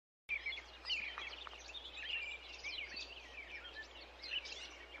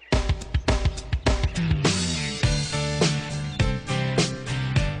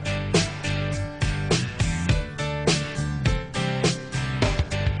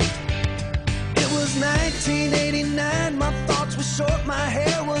1989, my thoughts were short, my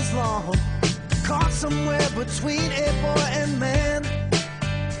hair was long, caught somewhere between a boy and man.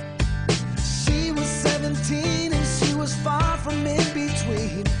 She was 17 and she was far from in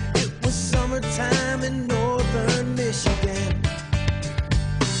between. It was summertime in northern Michigan.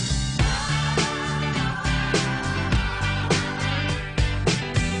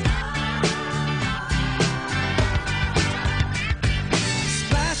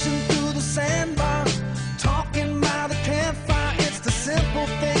 Splashing through the sandbar, talking by the campfire. It's the simple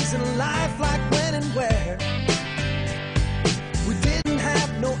things in life, like when and where. We didn't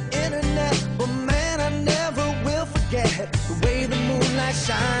have no internet, but man, I never will forget the way the moonlight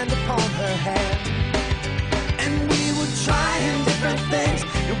shined upon her hair. And we were trying different things,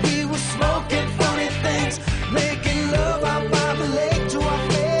 and we were smoking funny things, making love out by the lake to our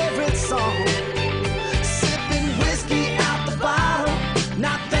favorite song, sipping whiskey out the bottle,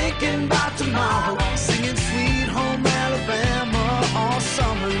 not thinking about tomorrow, singing Sweet Home Alabama all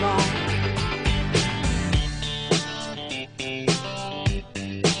summer long.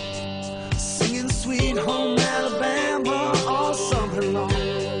 Singing Sweet Home Alabama all summer long.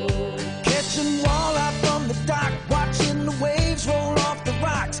 Catching walleye from the dock, watching the waves roll off the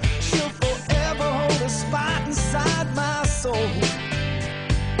rocks. She'll forever hold a spot inside my soul.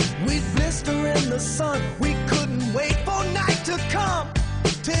 We'd blister in the sun, we couldn't wait for night to come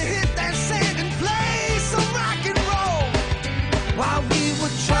to hit that sand and play some rock and roll. While we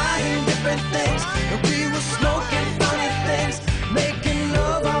were trying different things, and we were smoking funny things, making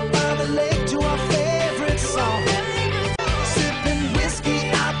love out by the lake to our favorite song, sipping whiskey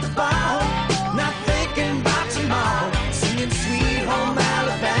out the bottle, not thinking about tomorrow, singing Sweet Home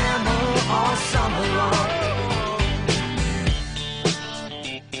Alabama all summer long.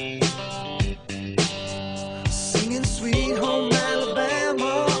 Singing Sweet Home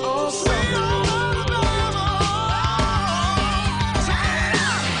Alabama all summer long.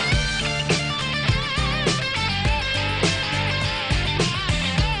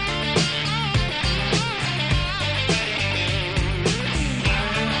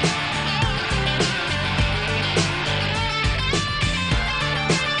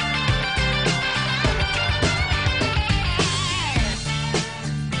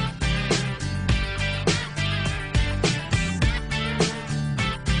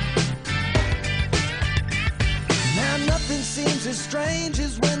 Now nothing seems as strange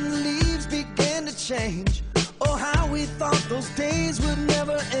as when the leaves begin to change. Oh, how we thought those days would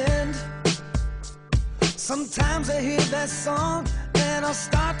never end. Sometimes I hear that song and I'll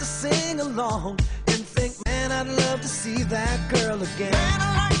start to sing along and think, man, I'd love to see that girl again. Man,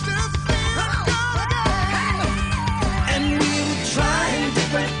 I'd like to see that girl again. And we were trying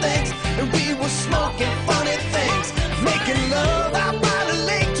different things, and we were smoking funny things, making love out by the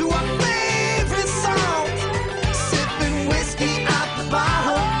lake to our favorite songs, sipping whiskey out the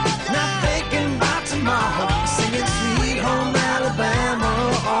bottle, not thinking about tomorrow, singing Sweet Home Alabama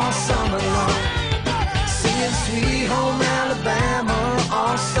all summer long. Singing Sweet Home Alabama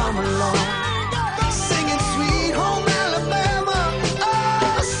all summer long. Singing Sweet Home Alabama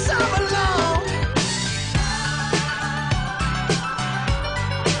all summer long.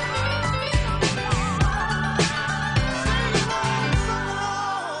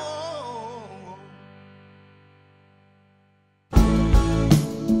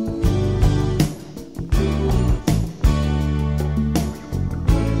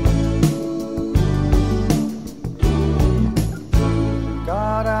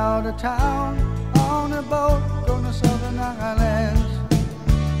 Got out of town on a boat going to Southern Islands,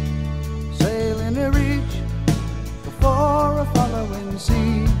 sailing to reach before a following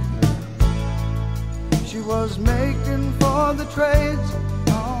sea. She was making for the trades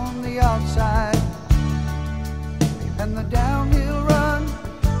on the outside and the downhill run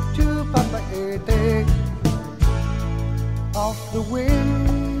to Papaete. Off the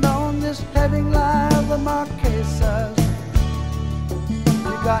wind on this heading line, the Marquesas.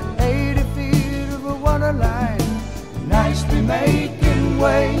 You got 80 feet of a water line, nicely making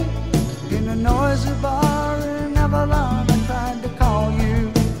way. In a noisy bar in Avalon, I tried to call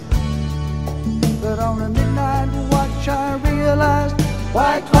you, but on a midnight watch I realized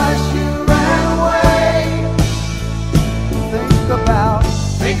why twice you ran away.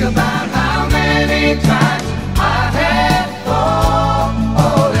 Think about how many times I had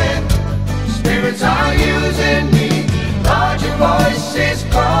fallen. Spirits are using me, Lord, your voice is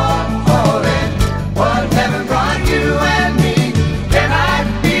calling. What heaven brought you and me cannot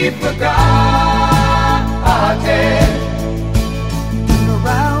be forgotten. I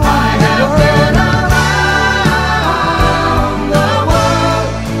have been around the world,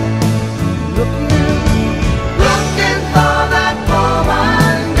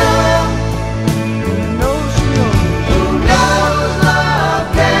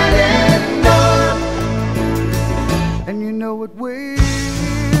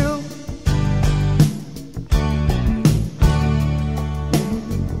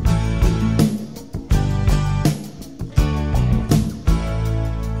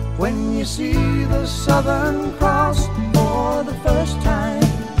 you see the Southern Cross for the first time,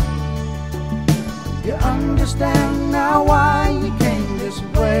 you understand now why you came this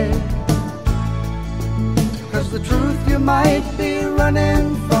way. 'Cause the truth you might be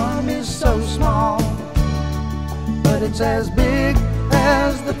running from is so small, but it's as big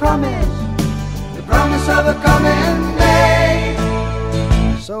as the promise of a coming day.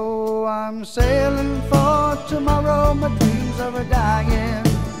 So I'm sailing for tomorrow, my dreams are a-dying,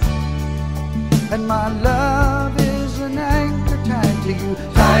 and my love is an anchor tied to you,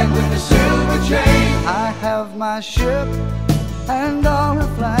 tied with a silver chain. I have my ship and all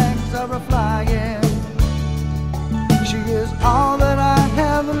her flags are a-flying. She is all that I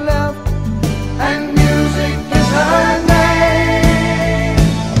have left, and music is her name.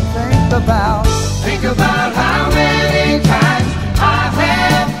 Think about how many times I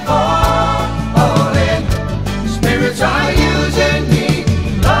have fallen. Spirits are using me,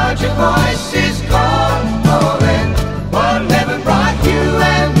 Lord, your voice is calling. What heaven brought you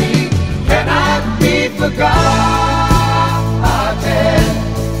and me cannot be forgotten.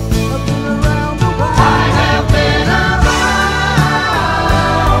 I have been around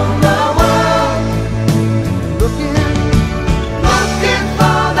the world, looking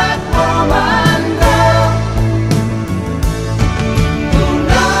for that woman, girl, who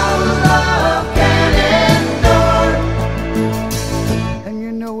knows love can endure, and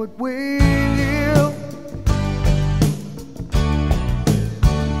you know it will,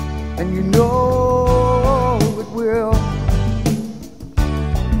 and you know it will.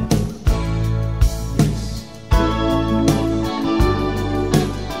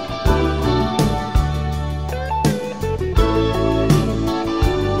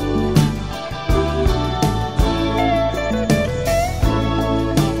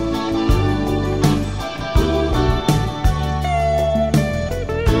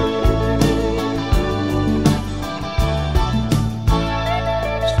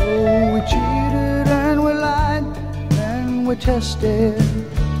 Tested,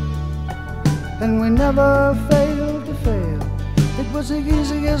 and we never failed to fail. It was the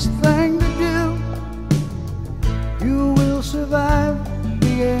easiest thing to do. You will survive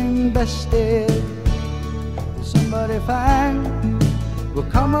being bested. Somebody fine will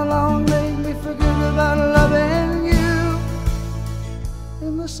come along, make me forget about loving you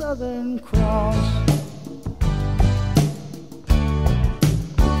in the Southern Cross.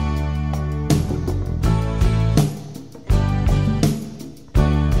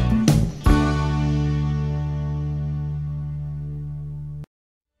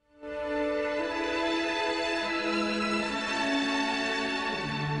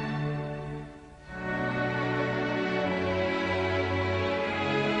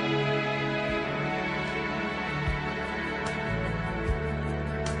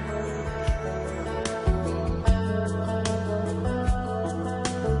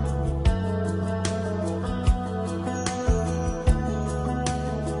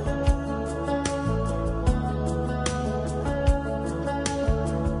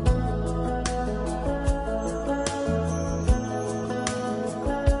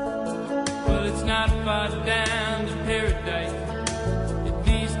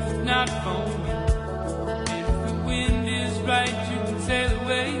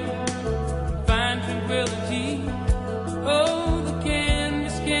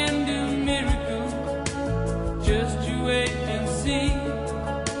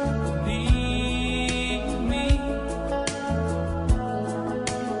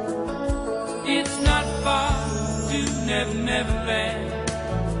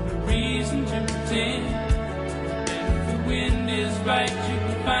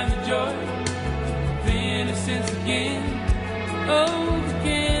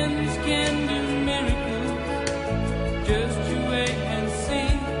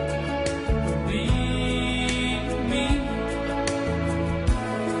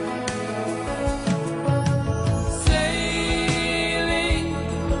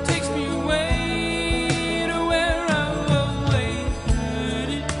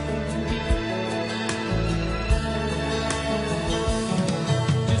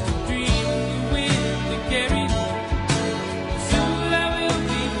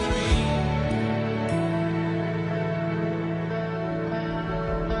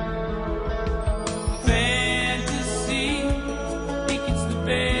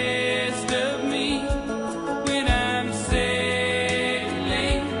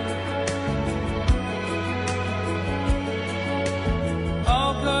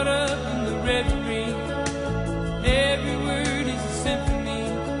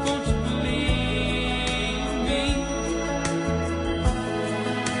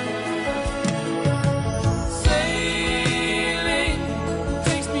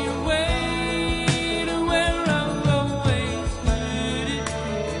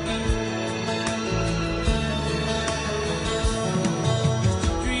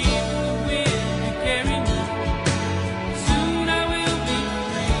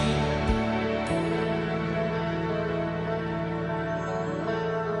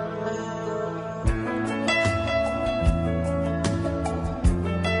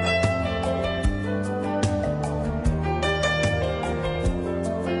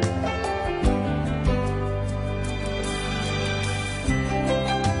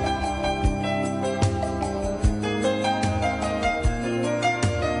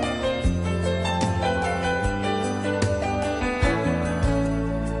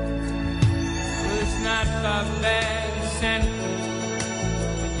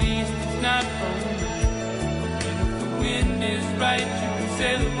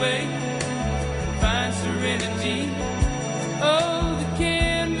 sail away, find serenity. Oh,